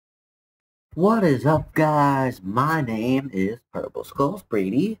What is up, guys? My name is Purple Skulls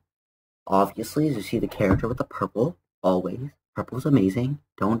Brady. Obviously, as you see the character with the purple, always. Purple is amazing.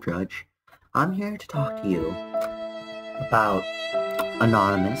 Don't judge. I'm here to talk to you about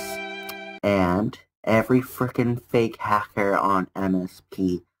Anonymous and every frickin' fake hacker on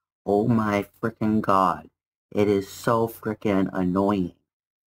MSP. Oh my frickin' god. It is so frickin' annoying.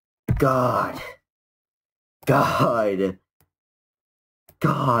 God. God.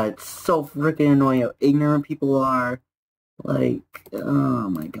 God. So frickin' annoying how ignorant people are. Like,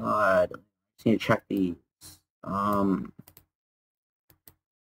 oh my god. Just need to check these. Let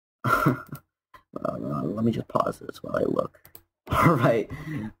me just pause this while I look. Alright.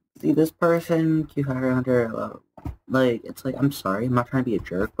 See, this person, Q-Hacker Hunter, like, it's like, I'm sorry, I'm not trying to be a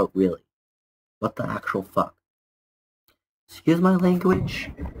jerk, but really. What the actual fuck? Excuse my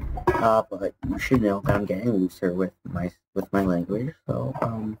language, but you should know that I'm getting looser with my language, so,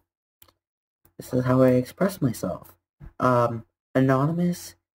 this is how I express myself.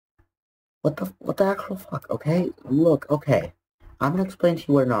 Anonymous, what the actual fuck, okay? Look, okay. I'm gonna explain to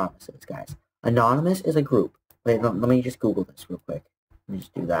you what Anonymous is, guys. Anonymous is a group. Wait, let me just Google this real quick. Let me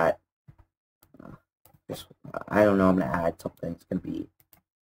just do that. I don't know, I'm gonna add something. It's gonna be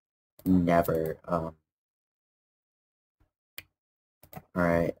never,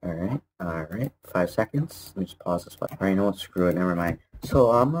 Alright. 5 seconds. Let me just pause this one. Alright, no, screw it, never mind.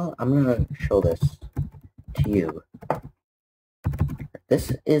 So, I'm gonna show this to you.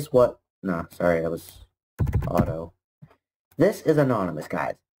 This is what, no, sorry, that was auto. This is Anonymous,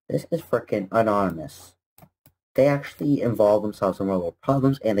 guys. This is frickin' Anonymous. They actually involve themselves in real world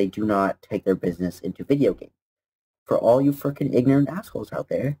problems, and they do not take their business into video games. For all you frickin' ignorant assholes out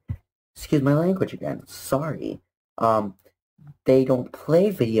there, excuse my language again, sorry, they don't play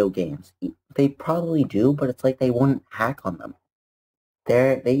video games. They probably do, but it's like they wouldn't hack on them.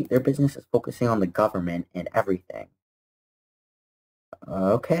 Their business is focusing on the government and everything.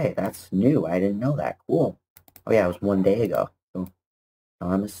 Okay, that's new. I didn't know that. Cool. Oh yeah, it was 1 day ago. So,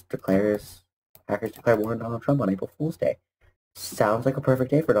 hackers declare war on Donald Trump on April Fool's Day. Sounds like a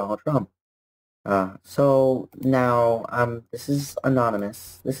perfect day for Donald Trump. So now, this is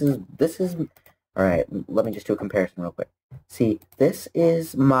Anonymous. This is, alright, let me just do a comparison real quick. See, this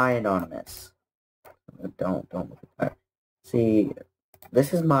is my Anonymous. Don't look at that. See,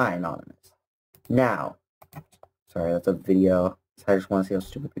 this is my Anonymous. Now, sorry, that's a video. I just want to see how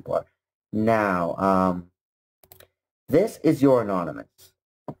stupid people are. Now, this is your Anonymous.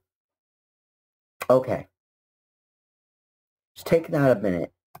 Okay. Just take that a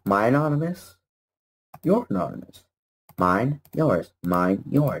minute. My Anonymous, your Anonymous. Mine, yours. Mine,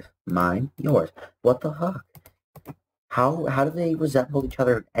 yours. Mine, yours. What the fuck? How do they resemble each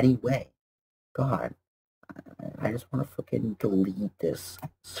other in any way? God. I just want to freaking delete this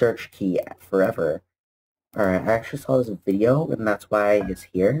search key forever. Alright, I actually saw this video, and that's why it's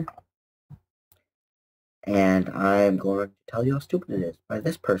here. And I'm going to tell you how stupid it is by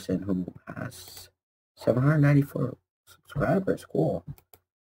this person who has 794 subscribers. Cool.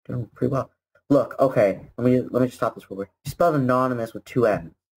 Doing pretty well. Look, okay, let me just stop this real quick. You spelled Anonymous with 2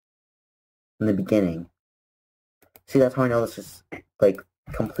 N's in the beginning. See, that's how I know this is, like,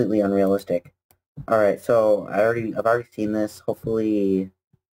 completely unrealistic. Alright, so I've already seen this. Hopefully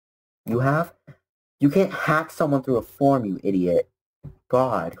you have. You can't hack someone through a form, you idiot.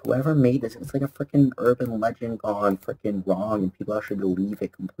 God, whoever made this, it's like a freaking urban legend gone freaking wrong, and people actually believe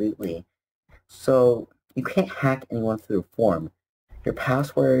it completely. So, you can't hack anyone through a form. Your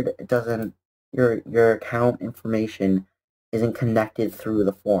password doesn't, your account information isn't connected through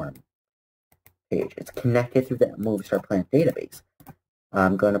the form page. It's connected through the Movie Star Planet database.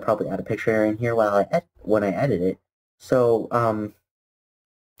 I'm going to probably add a picture in here while when I edit it. So,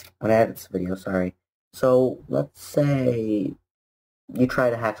 when I edit this video, sorry. So, let's say you try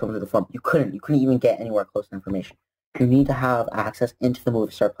to hack someone through the form. You couldn't even get anywhere close to information. You need to have access into the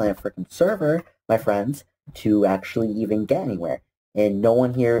Movie Star Planet freaking server, my friends, to actually even get anywhere. And no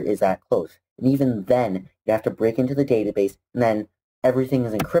one here is that close. And even then, you have to break into the database, and then everything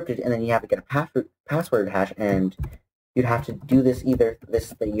is encrypted, and then you have to get a password hash, and you'd have to do this you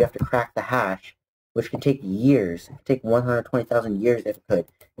have to crack the hash, which can take years. It could take 120,000 years if it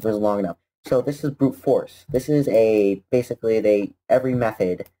was long enough. So this is brute force. This is basically every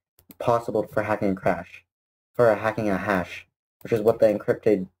method possible for hacking a hash, which is what the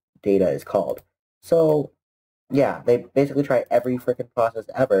encrypted data is called. So, yeah, they basically try every freaking process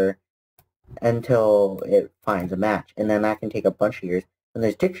ever until it finds a match, and then that can take a bunch of years. And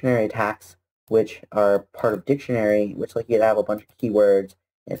there's dictionary attacks, which are part of dictionary, which like you'd have a bunch of keywords.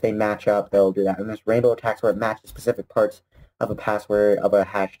 If they match up, they'll do that. And there's rainbow attacks where it matches specific parts of a password of a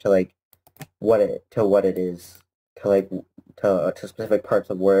hash to like what it is to like to specific parts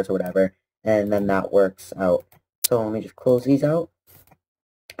of words or whatever, and then that works out. So let me just close these out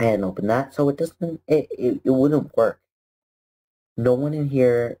and open that. So it doesn't it wouldn't work. No one in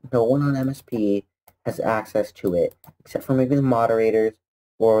here, no one on MSP has access to it except for maybe the moderators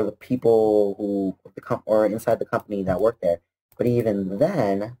or the people who or inside the company that work there. But even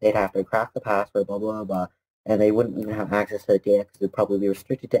then, they'd have to crack the password, blah blah blah, and they wouldn't even have access to the data because it'd probably be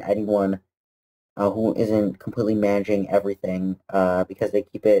restricted to anyone who isn't completely managing everything because they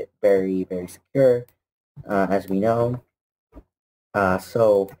keep it very, very secure, as we know.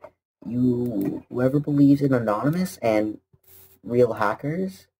 So whoever believes in anonymous and real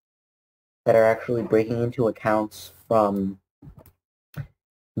hackers that are actually breaking into accounts from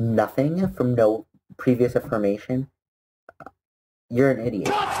nothing, from no previous information, you're an idiot.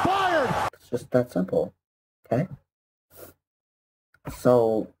 Shots fired! It's just that simple, okay?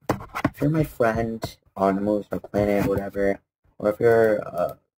 So, if you're my friend on Moves or Planet or whatever, or if you're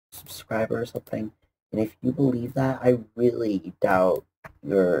a subscriber or something, and if you believe that, I really doubt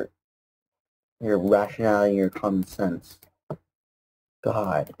your rationality, your common sense.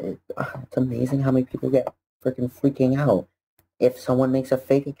 God, it's amazing how many people get freaking out. If someone makes a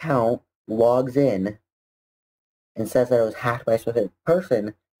fake account, logs in, and says that it was hacked by a specific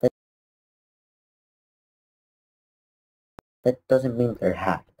person, that doesn't mean they're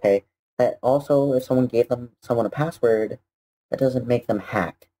hacked, okay? That also, if someone gave someone a password, that doesn't make them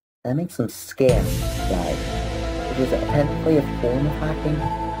hacked. That makes them scam, guys. Which is technically a form of hacking,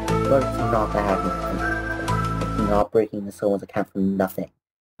 but it's not the hacking. It's not breaking into someone's account from nothing.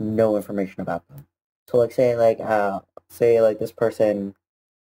 No information about them. So like say this person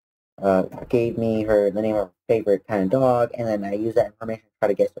gave me the name of her favorite kind of dog, and then I use that information to try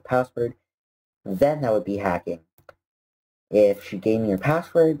to guess the password, then that would be hacking. If she gave me her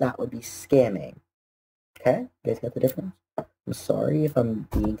password, that would be scamming. Okay? You guys get the difference? I'm sorry if I'm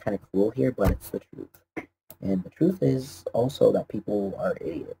being kind of cruel here, but it's the truth. And the truth is also that people are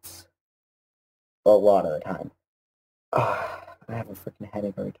idiots. A lot of the time. I have a freaking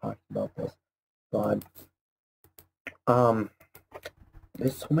headache already talking about this. God.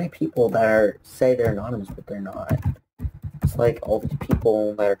 There's so many people that say they're anonymous, but they're not. It's like all these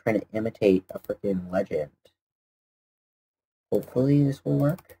people that are trying to imitate a freaking legend. Hopefully this will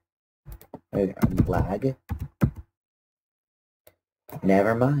work. Lag.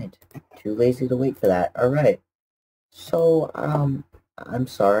 Never mind. Too lazy to wait for that. Alright. So, I'm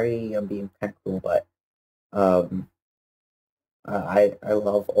sorry I'm being kind of cruel, but, I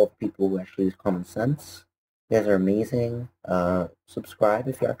love all the people who actually use common sense. You guys are amazing. Subscribe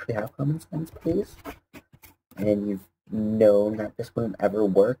if you actually have common sense, please. And you've known that this wouldn't ever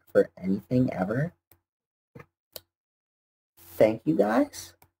work for anything ever. Thank you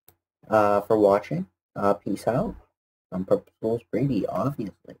guys for watching. Peace out. I'm Purple Brady,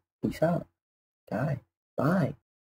 obviously. Peace out. Bye.